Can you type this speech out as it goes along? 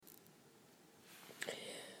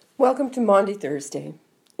Welcome to Maundy Thursday.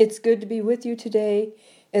 It's good to be with you today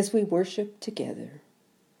as we worship together.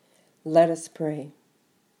 Let us pray.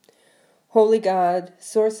 Holy God,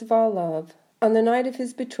 source of all love, on the night of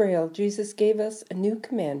his betrayal, Jesus gave us a new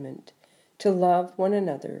commandment to love one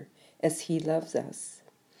another as he loves us.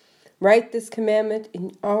 Write this commandment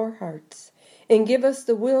in our hearts and give us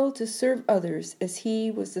the will to serve others as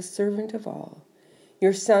he was the servant of all.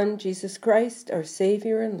 Your Son, Jesus Christ, our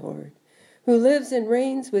Savior and Lord, who lives and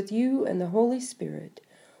reigns with you and the Holy Spirit,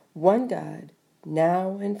 one God,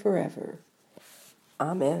 now and forever.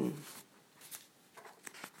 Amen.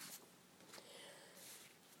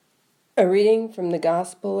 A reading from the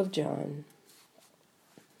Gospel of John.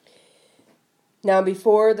 Now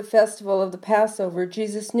before the festival of the Passover,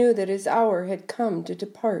 Jesus knew that his hour had come to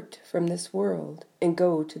depart from this world and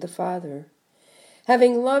go to the Father.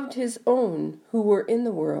 Having loved his own who were in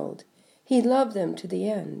the world, he loved them to the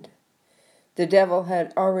end. The devil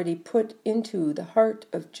had already put into the heart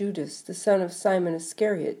of Judas, the son of Simon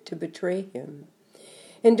Iscariot, to betray him.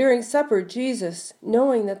 And during supper, Jesus,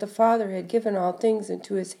 knowing that the Father had given all things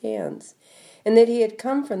into his hands, and that he had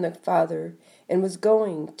come from the Father and was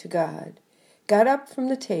going to God, got up from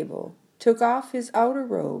the table, took off his outer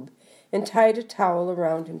robe, and tied a towel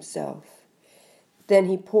around himself. Then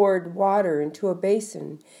he poured water into a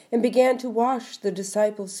basin and began to wash the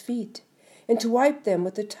disciples' feet, and to wipe them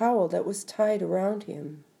with the towel that was tied around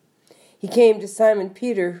him. He came to Simon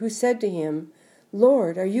Peter, who said to him,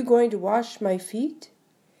 "Lord, are you going to wash my feet?"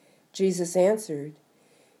 Jesus answered,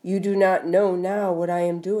 "You do not know now what I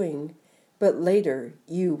am doing, but later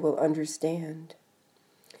you will understand."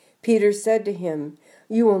 Peter said to him,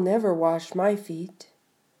 "You will never wash my feet."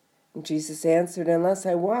 And Jesus answered, "Unless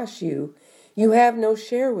I wash you, you have no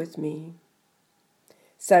share with me."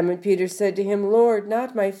 Simon Peter said to him, "Lord,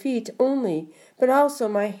 not my feet only, but also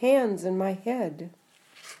my hands and my head."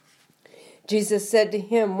 Jesus said to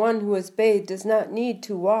him, "One who is bathed does not need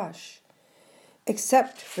to wash,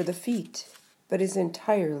 except for the feet, but is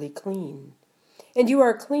entirely clean. And you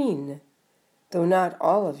are clean, though not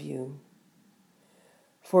all of you."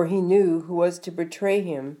 For he knew who was to betray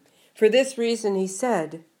him. For this reason he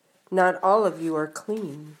said, "Not all of you are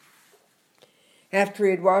clean." After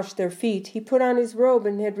he had washed their feet, he put on his robe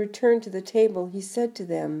and had returned to the table. He said to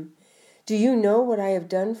them, "Do you know what I have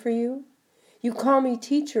done for you? You call me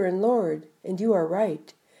teacher and Lord, and you are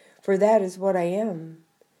right, for that is what I am.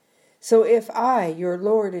 So if I, your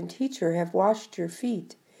Lord and teacher, have washed your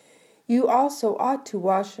feet, you also ought to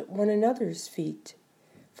wash one another's feet.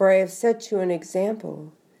 For I have set you an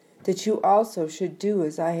example, that you also should do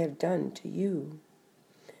as I have done to you.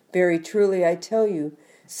 Very truly I tell you,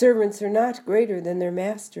 servants are not greater than their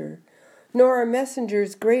master, nor are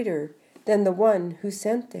messengers greater than the one who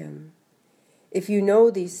sent them. If you know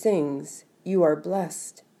these things, you are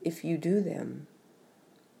blessed if you do them."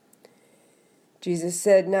 Jesus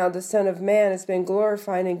said, "Now the Son of Man has been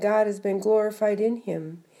glorified, and God has been glorified in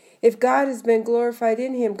him. If God has been glorified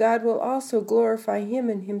in him, God will also glorify him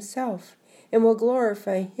in himself, and will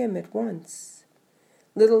glorify him at once.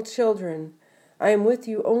 Little children, I am with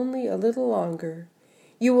you only a little longer.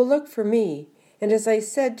 You will look for me, and as I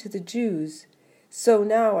said to the Jews, so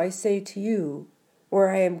now I say to you, where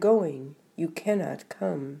I am going, you cannot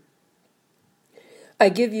come. I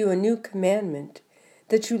give you a new commandment,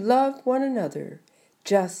 that you love one another,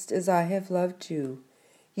 just as I have loved you.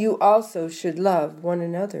 You also should love one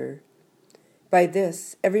another. By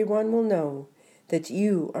this everyone will know that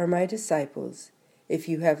you are my disciples, if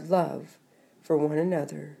you have love for one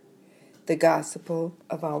another." The Gospel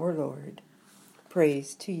of our Lord.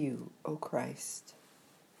 Praise to you, O Christ.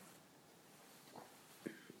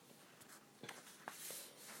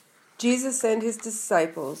 Jesus and his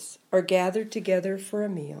disciples are gathered together for a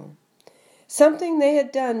meal, something they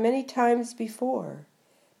had done many times before.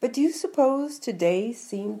 But do you suppose today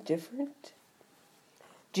seemed different?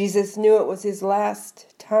 Jesus knew it was his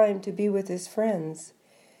last time to be with his friends,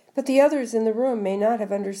 but the others in the room may not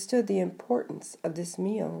have understood the importance of this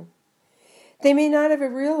meal. They may not have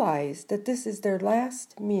realized that this is their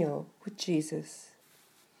last meal with Jesus.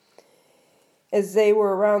 As they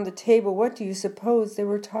were around the table, what do you suppose they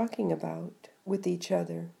were talking about with each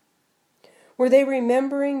other? Were they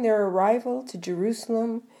remembering their arrival to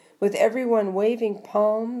Jerusalem with everyone waving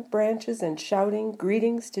palm branches and shouting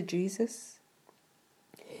greetings to Jesus?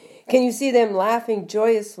 Can you see them laughing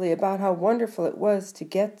joyously about how wonderful it was to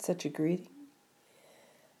get such a greeting?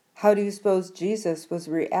 How do you suppose Jesus was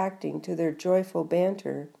reacting to their joyful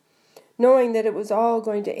banter, knowing that it was all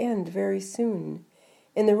going to end very soon,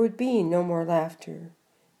 and there would be no more laughter,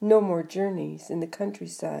 no more journeys in the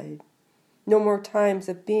countryside, no more times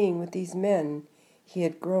of being with these men he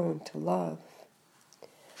had grown to love.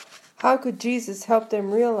 How could Jesus help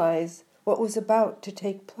them realize what was about to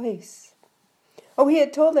take place? Oh, he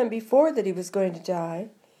had told them before that he was going to die.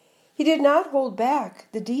 He did not hold back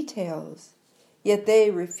the details, yet they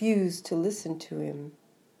refused to listen to him.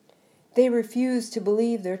 They refused to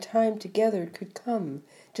believe their time together could come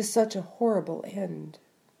to such a horrible end.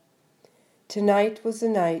 Tonight was the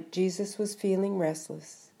night Jesus was feeling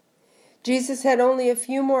restless. Jesus had only a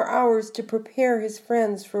few more hours to prepare his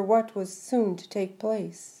friends for what was soon to take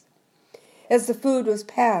place. As the food was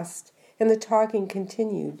passed and the talking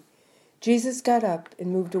continued, Jesus got up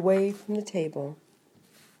and moved away from the table.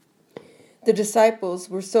 The disciples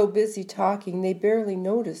were so busy talking they barely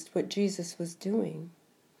noticed what Jesus was doing.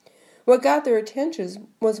 What got their attention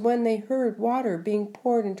was when they heard water being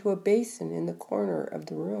poured into a basin in the corner of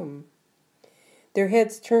the room. Their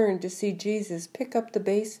heads turned to see Jesus pick up the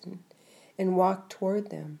basin and walk toward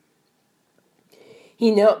them.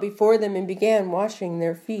 He knelt before them and began washing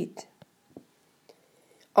their feet.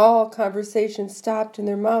 All conversation stopped and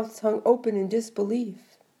their mouths hung open in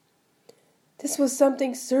disbelief. This was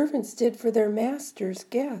something servants did for their master's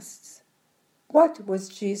guests. What was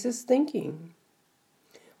Jesus thinking?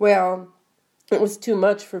 Well, it was too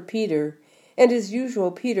much for Peter, and as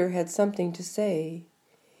usual, Peter had something to say.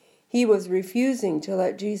 He was refusing to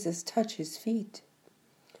let Jesus touch his feet.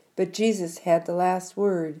 But Jesus had the last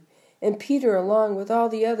word, and Peter, along with all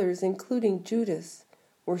the others, including Judas,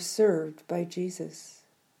 were served by Jesus.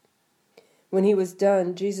 When he was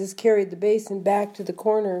done, Jesus carried the basin back to the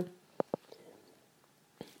corner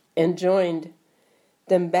and joined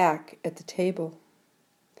them back at the table.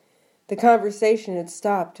 The conversation had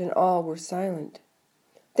stopped and all were silent.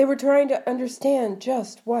 They were trying to understand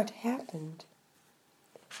just what happened.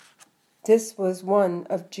 This was one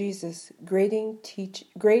of Jesus'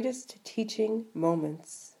 greatest teaching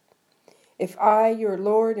moments. If I, your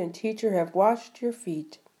Lord and teacher, have washed your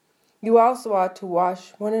feet, you also ought to wash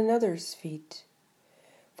one another's feet.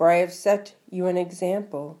 For I have set you an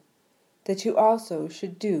example, that you also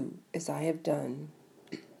should do as I have done.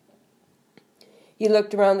 He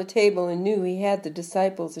looked around the table and knew he had the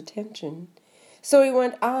disciples' attention. So he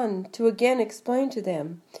went on to again explain to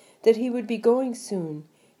them that he would be going soon,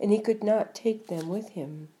 and he could not take them with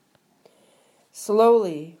him.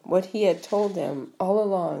 Slowly, what he had told them all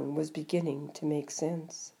along was beginning to make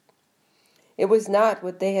sense. It was not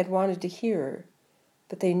what they had wanted to hear,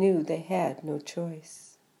 but they knew they had no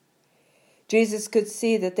choice. Jesus could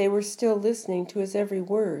see that they were still listening to his every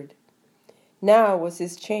word. Now was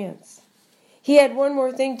his chance. He had one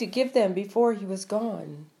more thing to give them before he was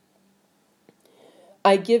gone.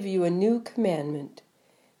 I give you a new commandment,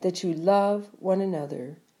 that you love one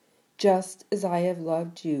another, just as I have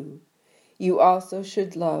loved you. You also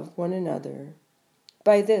should love one another.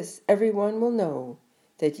 By this everyone will know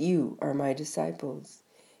that you are my disciples,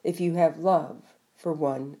 if you have love for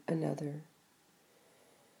one another.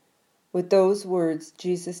 With those words,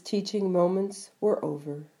 Jesus' teaching moments were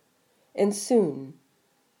over, and soon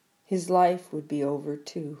his life would be over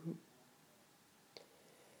too.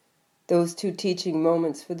 Those 2 teaching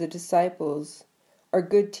moments for the disciples are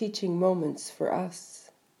good teaching moments for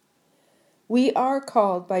us. We are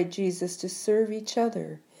called by Jesus to serve each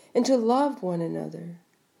other and to love one another.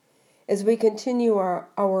 As we continue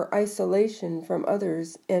our isolation from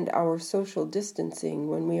others and our social distancing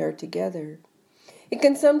when we are together, it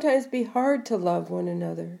can sometimes be hard to love one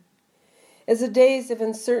another. As the days of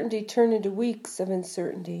uncertainty turn into weeks of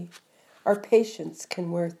uncertainty, our patience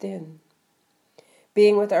can wear thin.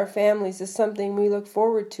 Being with our families is something we look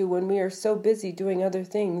forward to when we are so busy doing other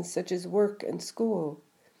things such as work and school.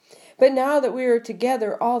 But now that we are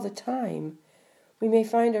together all the time, we may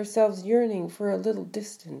find ourselves yearning for a little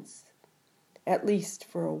distance, at least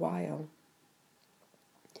for a while.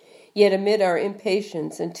 Yet amid our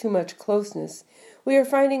impatience and too much closeness, we are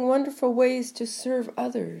finding wonderful ways to serve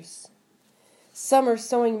others. Some are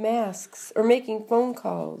sewing masks or making phone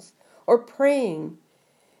calls or praying,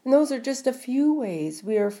 and those are just a few ways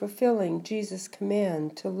we are fulfilling Jesus'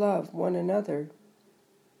 command to love one another.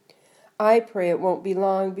 I pray it won't be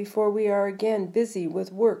long before we are again busy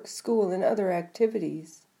with work, school, and other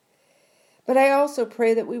activities. But I also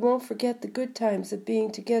pray that we won't forget the good times of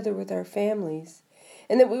being together with our families,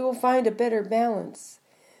 and that we will find a better balance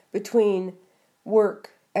between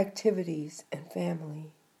work, activities, and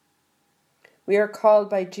family. We are called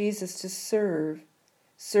by Jesus to serve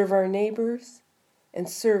our neighbors, and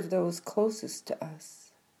serve those closest to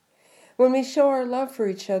us. When we show our love for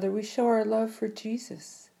each other, we show our love for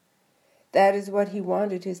Jesus. That is what he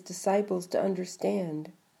wanted his disciples to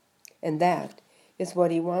understand, and that is what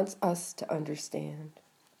he wants us to understand.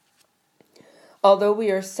 Although we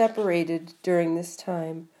are separated during this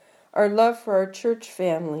time, our love for our church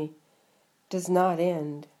family does not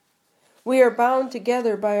end. We are bound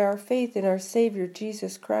together by our faith in our Savior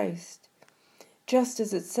Jesus Christ, just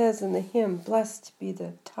as it says in the hymn, "Blessed be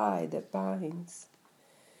the tie that binds."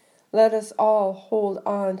 Let us all hold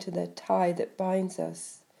on to that tie that binds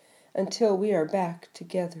us until we are back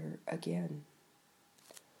together again.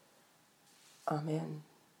 Amen.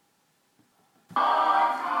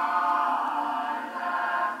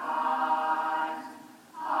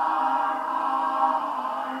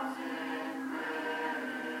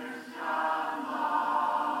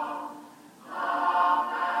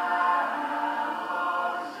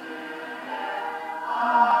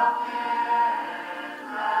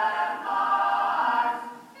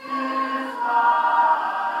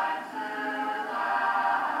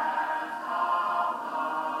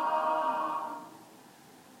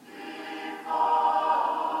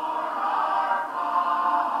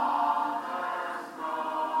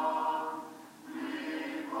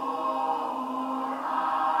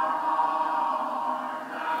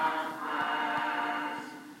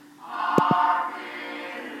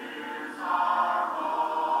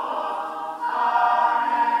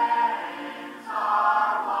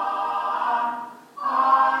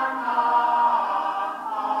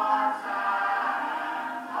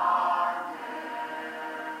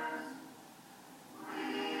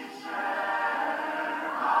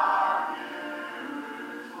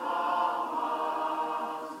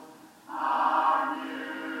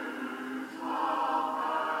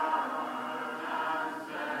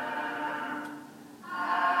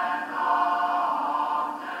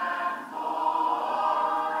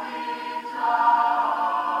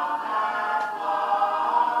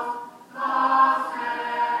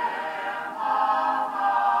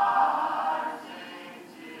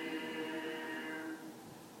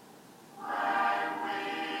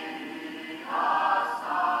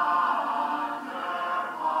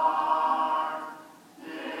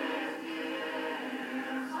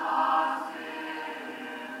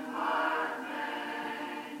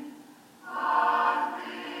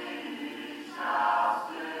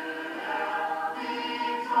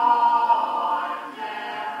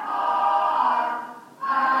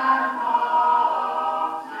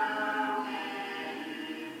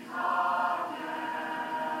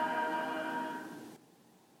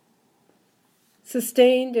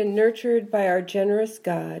 Sustained and nurtured by our generous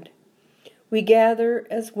God, we gather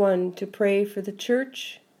as one to pray for the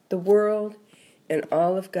church, the world, and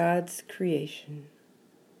all of God's creation.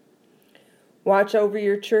 Watch over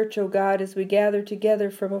your church, O God, as we gather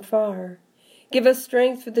together from afar. Give us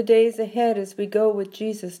strength for the days ahead as we go with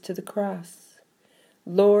Jesus to the cross.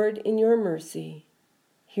 Lord, in your mercy,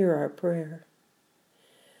 hear our prayer.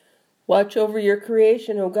 Watch over your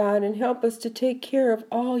creation, O God, and help us to take care of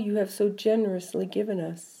all you have so generously given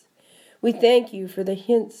us. We thank you for the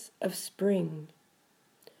hints of spring.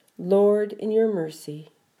 Lord, in your mercy,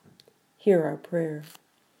 hear our prayer.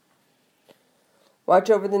 Watch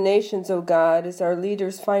over the nations, O God, as our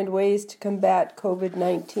leaders find ways to combat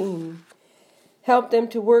COVID-19. Help them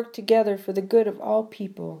to work together for the good of all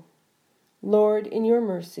people. Lord, in your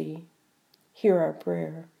mercy, hear our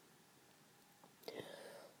prayer.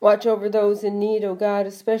 Watch over those in need, O God,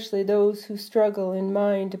 especially those who struggle in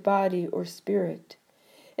mind, body, or spirit,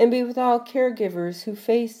 and be with all caregivers who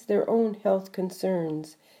face their own health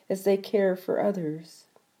concerns as they care for others.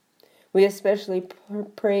 We especially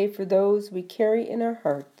pray for those we carry in our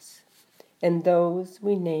hearts and those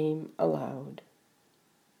we name aloud.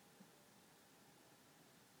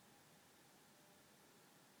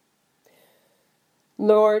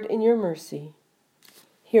 Lord, in your mercy,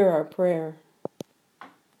 hear our prayer.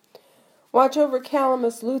 Watch over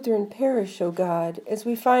Calamus Lutheran Parish, O God, as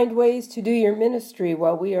we find ways to do your ministry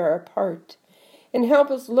while we are apart, and help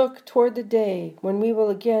us look toward the day when we will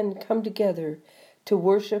again come together to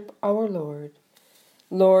worship our Lord.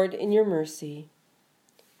 Lord, in your mercy,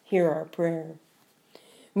 hear our prayer.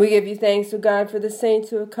 We give you thanks, O God, for the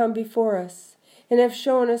saints who have come before us and have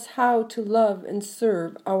shown us how to love and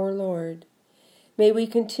serve our Lord. May we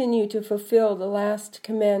continue to fulfill the last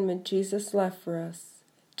commandment Jesus left for us,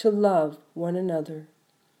 to love one another.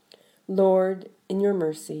 Lord, in your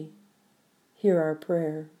mercy, hear our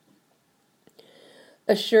prayer.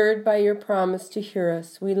 Assured by your promise to hear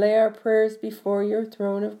us, we lay our prayers before your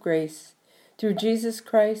throne of grace, through Jesus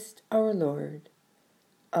Christ our Lord.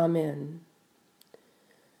 Amen.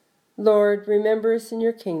 Lord, remember us in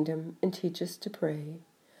your kingdom and teach us to pray.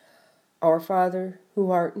 Our Father, who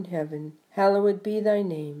art in heaven, hallowed be thy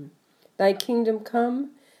name. Thy kingdom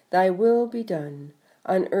come, thy will be done,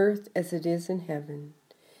 on earth as it is in heaven.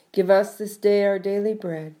 Give us this day our daily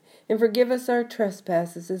bread, and forgive us our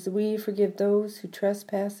trespasses as we forgive those who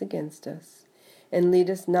trespass against us. And lead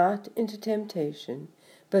us not into temptation,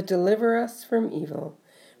 but deliver us from evil.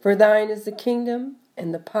 For thine is the kingdom,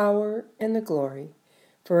 and the power, and the glory,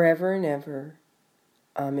 forever and ever.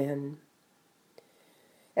 Amen.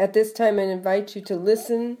 At this time, I invite you to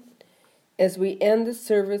listen as we end the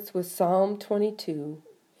service with Psalm 22.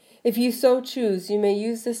 If you so choose, you may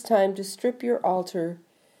use this time to strip your altar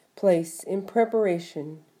place in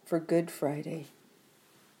preparation for Good Friday.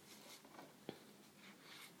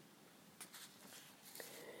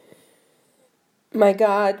 My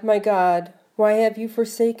God, why have you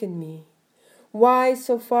forsaken me? Why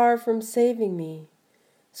so far from saving me,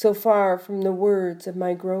 so far from the words of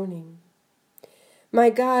my groaning? My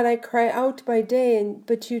God, I cry out by day,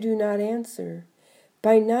 but you do not answer,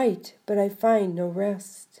 by night, but I find no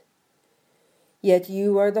rest. Yet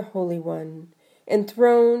you are the Holy One,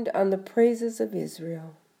 enthroned on the praises of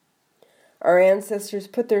Israel. Our ancestors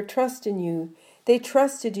put their trust in you. They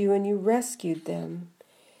trusted you and you rescued them.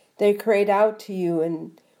 They cried out to you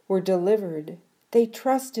and were delivered. They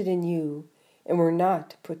trusted in you and were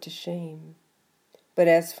not put to shame. But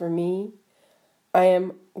as for me, I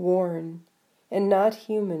am worn and not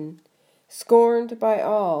human, scorned by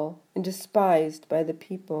all and despised by the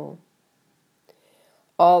people.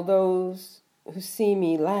 All those who see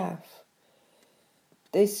me laugh.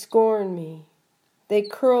 They scorn me. They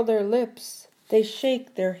curl their lips. They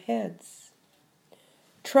shake their heads.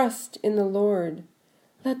 Trust in the Lord.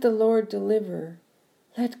 Let the Lord deliver.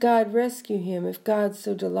 Let God rescue him if God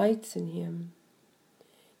so delights in him.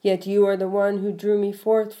 Yet you are the one who drew me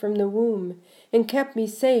forth from the womb and kept me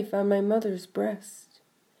safe on my mother's breast.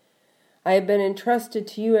 I have been entrusted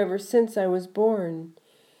to you ever since I was born.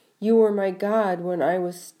 You were my God when I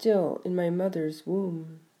was still in my mother's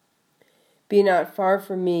womb. Be not far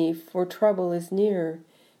from me, for trouble is near,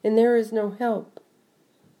 and there is no help.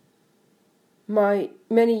 My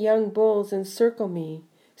many young bulls encircle me.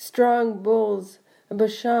 Strong bulls of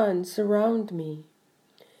Bashan surround me.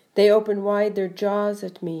 They open wide their jaws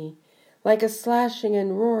at me, like a slashing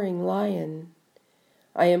and roaring lion.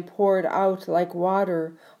 I am poured out like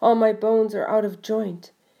water. All my bones are out of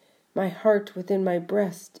joint. My heart within my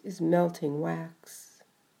breast is melting wax.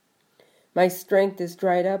 My strength is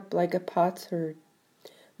dried up like a potsherd.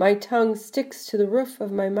 My tongue sticks to the roof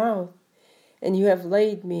of my mouth, and you have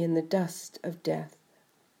laid me in the dust of death.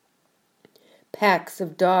 Packs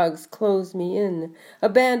of dogs close me in. A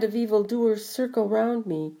band of evildoers circle round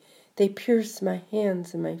me. They pierce my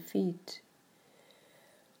hands and my feet.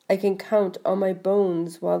 I can count all my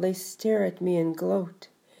bones while they stare at me and gloat.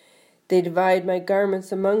 They divide my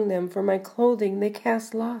garments among them. For my clothing they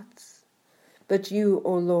cast lots. But you,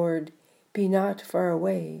 O Lord, be not far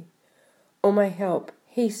away. O my help,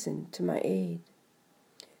 hasten to my aid.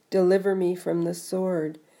 Deliver me from the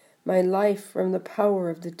sword, my life from the power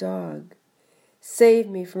of the dog. Save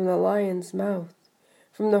me from the lion's mouth,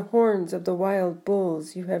 from the horns of the wild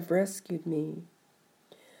bulls you have rescued me.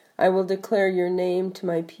 I will declare your name to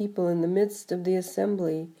my people in the midst of the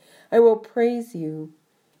assembly. I will praise you.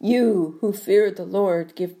 You who fear the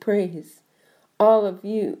Lord, give praise. All of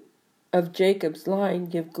you of Jacob's line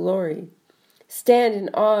give glory. Stand in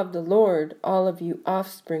awe of the Lord, all of you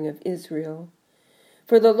offspring of Israel.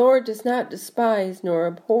 For the Lord does not despise nor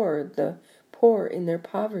abhor the poor in their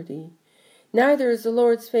poverty. Neither is the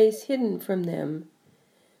Lord's face hidden from them.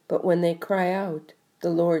 But when they cry out, the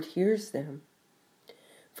Lord hears them.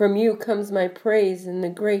 From you comes my praise in the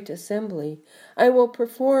great assembly. I will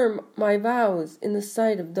perform my vows in the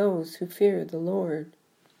sight of those who fear the Lord.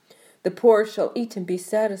 The poor shall eat and be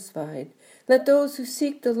satisfied. Let those who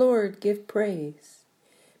seek the Lord give praise.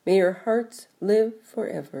 May your hearts live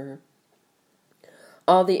forever.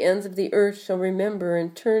 All the ends of the earth shall remember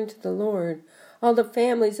and turn to the Lord. All the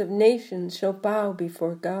families of nations shall bow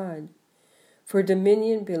before God. For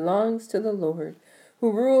dominion belongs to the Lord,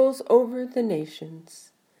 who rules over the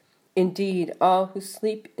nations. Indeed, all who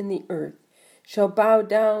sleep in the earth shall bow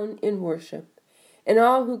down in worship, and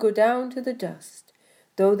all who go down to the dust,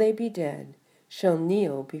 though they be dead, shall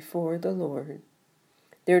kneel before the Lord.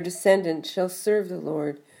 Their descendants shall serve the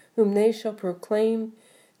Lord, whom they shall proclaim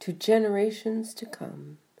to generations to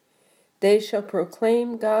come. They shall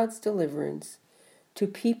proclaim God's deliverance to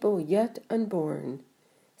people yet unborn,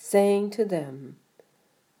 saying to them,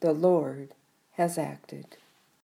 "The Lord has acted."